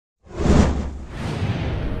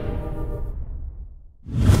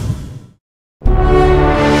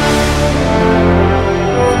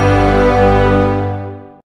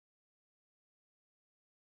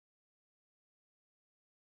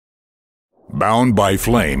Bound by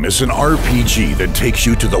Flame is an RPG that takes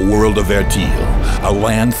you to the world of Vertiel, a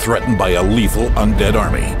land threatened by a lethal undead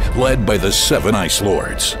army led by the 7 Ice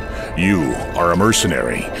Lords. You are a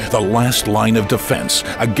mercenary, the last line of defense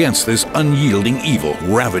against this unyielding evil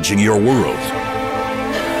ravaging your world.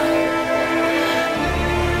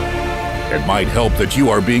 It might help that you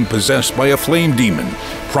are being possessed by a flame demon,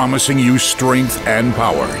 promising you strength and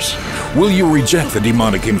powers. Will you reject the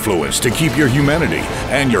demonic influence to keep your humanity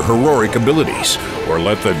and your heroic abilities, or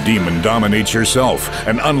let the demon dominate yourself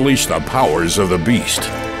and unleash the powers of the beast?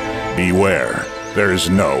 Beware, there is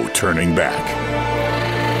no turning back.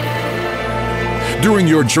 During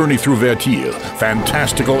your journey through Vertiel,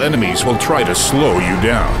 fantastical enemies will try to slow you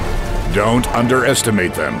down. Don't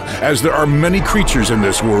underestimate them, as there are many creatures in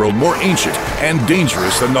this world more ancient and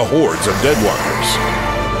dangerous than the hordes of Deadwalkers.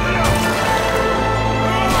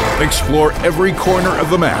 Explore every corner of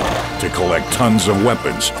the map to collect tons of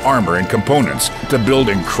weapons, armor, and components to build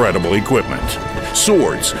incredible equipment.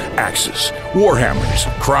 Swords, axes, warhammers,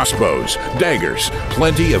 crossbows, daggers,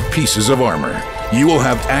 plenty of pieces of armor. You will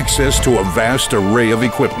have access to a vast array of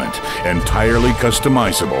equipment, entirely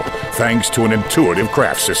customizable, thanks to an intuitive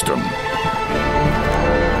craft system.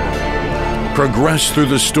 Progress through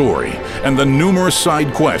the story, and the numerous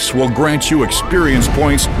side quests will grant you experience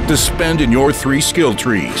points to spend in your 3 skill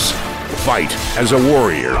trees. Fight as a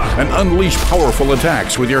warrior and unleash powerful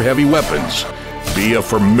attacks with your heavy weapons. Be a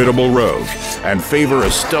formidable rogue and favor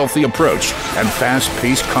a stealthy approach and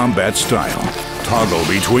fast-paced combat style. Toggle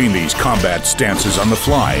between these combat stances on the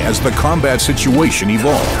fly as the combat situation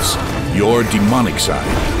evolves. Your demonic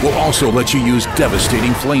side will also let you use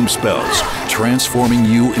devastating flame spells, transforming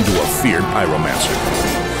you into a feared pyromancer.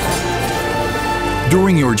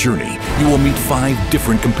 During your journey, you will meet 5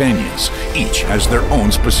 different companions. Each has their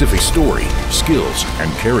own specific story, skills,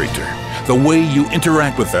 and character. The way you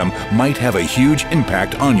interact with them might have a huge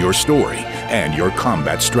impact on your story and your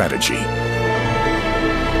combat strategy.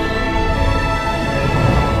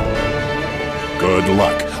 Good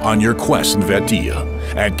luck on your quest in Vertiel,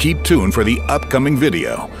 and keep tuned for the upcoming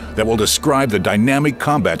video that will describe the dynamic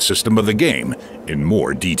combat system of the game in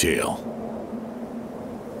more detail.